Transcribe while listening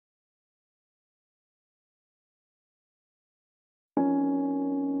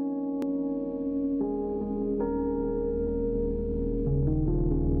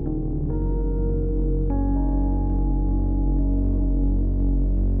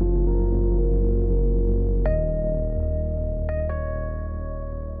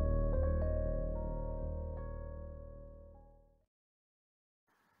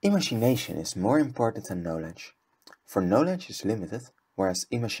Imagination is more important than knowledge, for knowledge is limited, whereas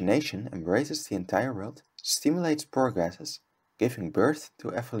imagination embraces the entire world, stimulates progresses, giving birth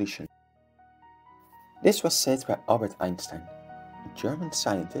to evolution. This was said by Albert Einstein, a German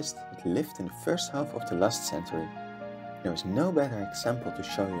scientist that lived in the first half of the last century. There is no better example to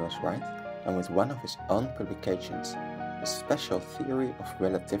show he was right than with one of his own publications, the special theory of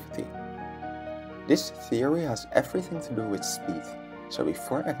relativity. This theory has everything to do with speed, so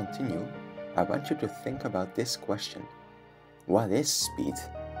before I continue, I want you to think about this question. What is speed?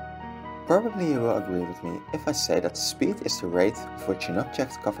 Probably you will agree with me if I say that speed is the rate of which an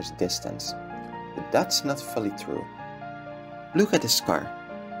object covers distance, but that's not fully true. Look at this car.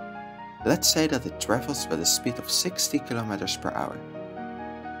 Let's say that it travels with a speed of 60 km per hour.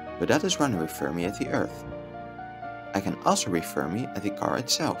 But that is when I refer me at the Earth. I can also refer me at the car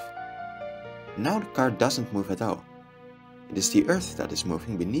itself. Now the car doesn't move at all. It is the Earth that is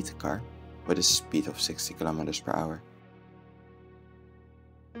moving beneath the car with a speed of 60 km per hour.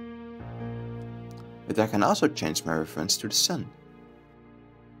 But I can also change my reference to the Sun.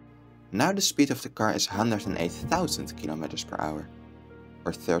 Now the speed of the car is 108,000 km per hour,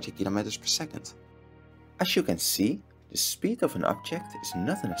 or 30 km per second. As you can see, the speed of an object is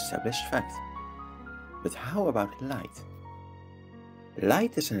not an established fact. But how about light?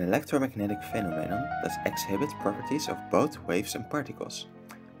 Light is an electromagnetic phenomenon that exhibits properties of both waves and particles.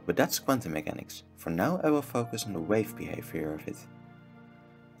 But that's quantum mechanics. For now I will focus on the wave behavior of it.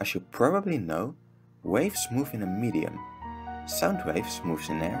 As you probably know, waves move in a medium. Sound waves moves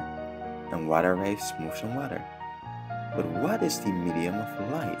in air, and water waves moves on water. But what is the medium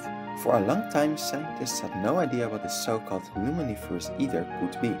of light? For a long time scientists had no idea what the so-called luminiferous ether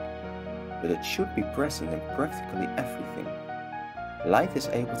could be, but it should be present in practically everything. Light is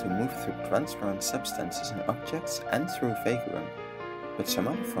able to move through transparent substances and objects and through vacuum, but some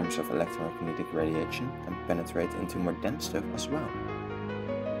other forms of electromagnetic radiation can penetrate into more dense stuff as well.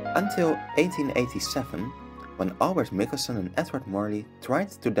 Until 1887, when Albert Michelson and Edward Morley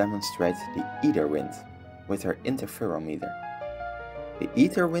tried to demonstrate the ether wind with their interferometer. The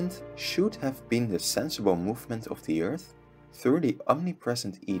ether wind should have been the sensible movement of the Earth through the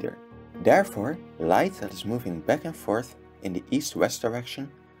omnipresent ether. Therefore, light that is moving back and forth in the east-west direction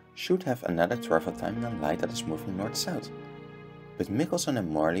should have another travel time than light that is moving north-south. But Michelson and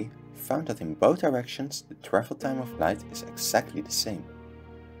Morley found that in both directions the travel time of light is exactly the same.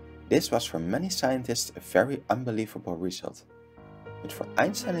 This was for many scientists a very unbelievable result. But for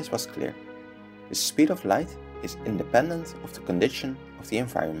Einstein it was clear. The speed of light is independent of the condition of the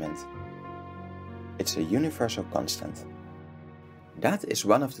environment. It's a universal constant. That is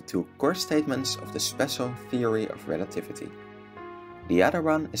one of the two core statements of the special theory of relativity. The other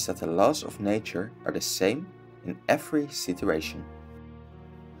one is that the laws of nature are the same in every situation.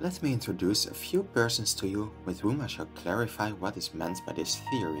 Let me introduce a few persons to you with whom I shall clarify what is meant by this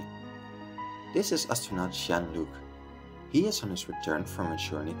theory. This is astronaut Jean-Luc. He is on his return from a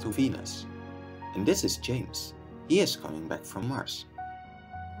journey to Venus. And this is James. He is coming back from Mars.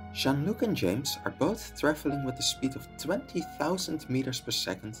 Jean-Luc and James are both traveling with the speed of 20,000 meters per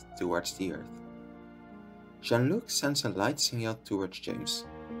second towards the Earth. Jean-Luc sends a light signal towards James.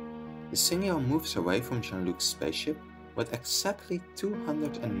 The signal moves away from Jean-Luc's spaceship with exactly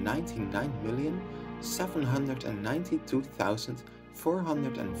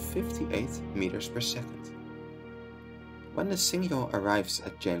 299,792,458 meters per second. When the signal arrives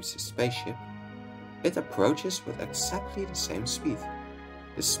at James's spaceship, it approaches with exactly the same speed,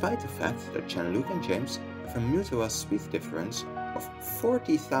 despite the fact that Jean-Luc and James have a mutual speed difference of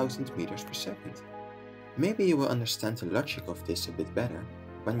 40,000 meters per second. Maybe you will understand the logic of this a bit better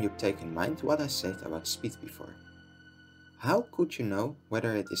when you take in mind what I said about speed before. How could you know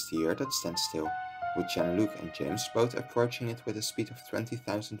whether it is the Earth that stands still, with Jean-Luc and James both approaching it with a speed of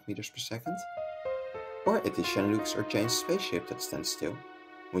 20,000 meters per second? Or it is Jean-Luc's or James' spaceship that stands still,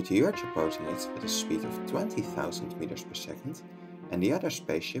 with the Earth approaching it with a speed of 20,000 meters per second, and the other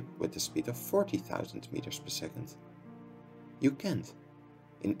spaceship with a speed of 40,000 meters per second? You can't.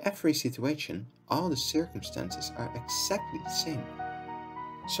 In every situation, all the circumstances are exactly the same.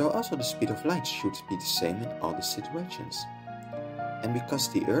 So also the speed of light should be the same in all the situations. And because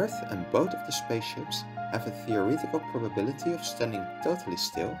the Earth and both of the spaceships have a theoretical probability of standing totally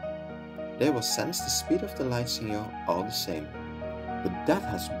still, they will sense the speed of the light signal all the same. But that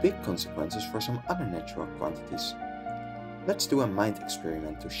has big consequences for some other natural quantities. Let's do a mind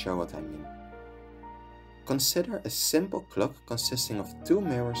experiment to show what I mean. Consider a simple clock consisting of two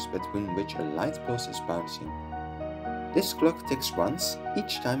mirrors between which a light pulse is bouncing. This clock ticks once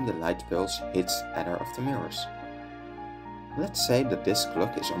each time the light pulse hits either of the mirrors. Let's say that this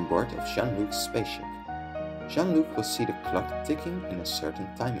clock is on board of Jean-Luc's spaceship. Jean-Luc will see the clock ticking in a certain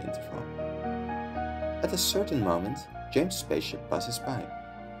time interval. At a certain moment, James' spaceship passes by.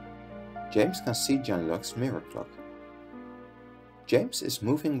 James can see Jean-Luc's mirror clock. James is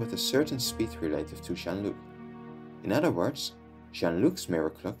moving with a certain speed relative to Jean-Luc. In other words, Jean-Luc's mirror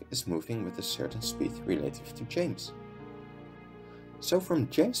clock is moving with a certain speed relative to James. So from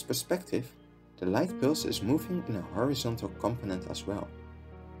James' perspective, the light pulse is moving in a horizontal component as well.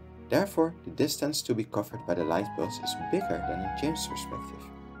 Therefore, the distance to be covered by the light pulse is bigger than in James' perspective.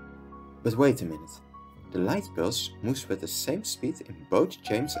 But wait a minute, the light pulse moves with the same speed in both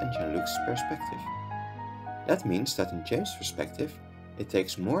James and Jean-Luc's perspective. That means that in James' perspective, it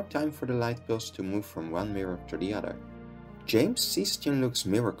takes more time for the light pulse to move from one mirror to the other. James sees Jean-Luc's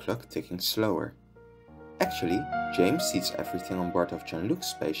mirror clock ticking slower. Actually, James sees everything on board of Jean-Luc's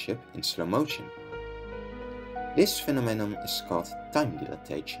spaceship in slow motion. This phenomenon is called time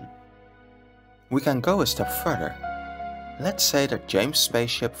dilatation. We can go a step further. Let's say that James'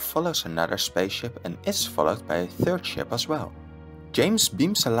 spaceship follows another spaceship and is followed by a third ship as well. James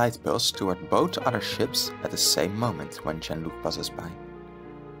beams a light pulse toward both other ships at the same moment when Jean-Luc passes by.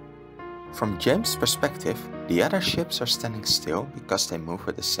 From James' perspective, the other ships are standing still because they move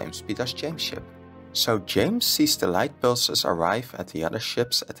with the same speed as James' ship. So James sees the light pulses arrive at the other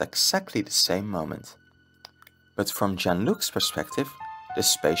ships at exactly the same moment. But from Jean-Luc's perspective, the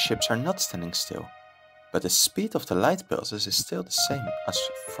spaceships are not standing still, but the speed of the light pulses is still the same as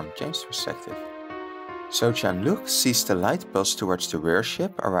from James' perspective. So Jean-Luc sees the light pulse towards the rear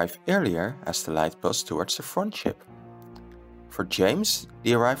ship arrive earlier as the light pulse towards the front ship. For James,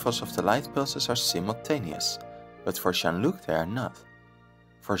 the arrivals of the light pulses are simultaneous, but for Jean-Luc they are not.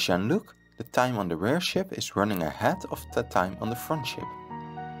 For Jean-Luc, the time on the rear ship is running ahead of the time on the front ship.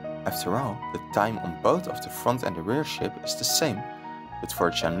 After all, the time on both of the front and the rear ship is the same, but for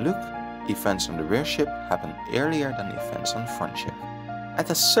Jean-Luc, events on the rear ship happen earlier than events on the front ship. At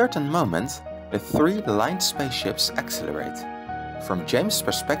a certain moment, the three lined spaceships accelerate. From James'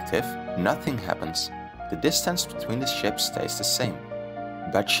 perspective, nothing happens. The distance between the ships stays the same.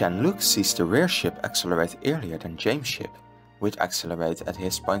 But Jean-Luc sees the rear ship accelerate earlier than James' ship, which accelerate at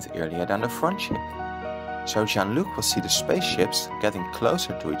his point earlier than the front ship. So Jean-Luc will see the spaceships getting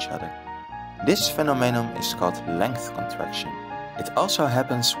closer to each other. This phenomenon is called length contraction. It also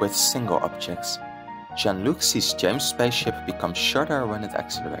happens with single objects. Jean-Luc sees James' spaceship become shorter when it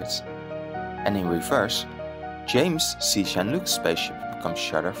accelerates. And in reverse, James sees Jean-Luc's spaceship become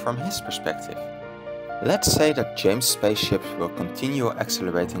shorter from his perspective. Let's say that James' spaceship will continue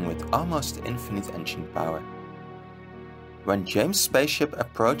accelerating with almost infinite engine power. When James' spaceship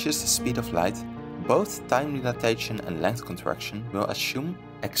approaches the speed of light, both time dilatation and length contraction will assume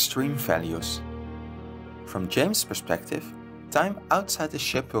extreme values. From James' perspective, time outside the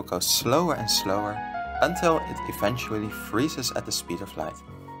ship will go slower and slower until it eventually freezes at the speed of light.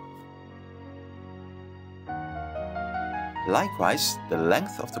 Likewise, the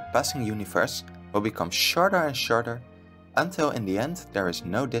length of the passing universe will become shorter and shorter until in the end there is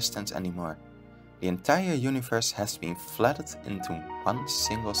no distance anymore. The entire universe has been flattened into one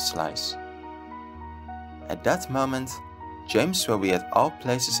single slice. At that moment, James will be at all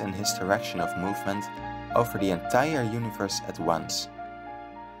places in his direction of movement over the entire universe at once.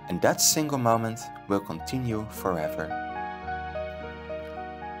 And that single moment will continue forever.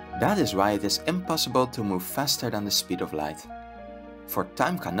 That is why it is impossible to move faster than the speed of light. For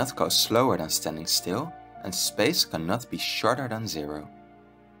time cannot go slower than standing still, and space cannot be shorter than zero.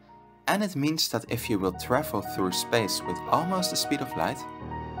 And it means that if you will travel through space with almost the speed of light,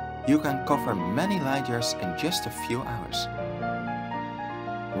 you can cover many light years in just a few hours.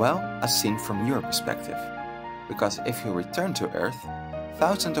 Well, as seen from your perspective, because if you return to Earth,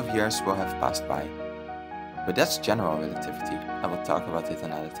 thousands of years will have passed by. But that's general relativity, I will talk about it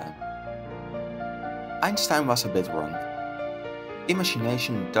another time. Einstein was a bit wrong.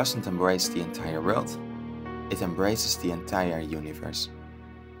 Imagination doesn't embrace the entire world, it embraces the entire universe.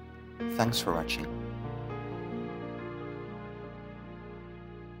 Thanks for watching.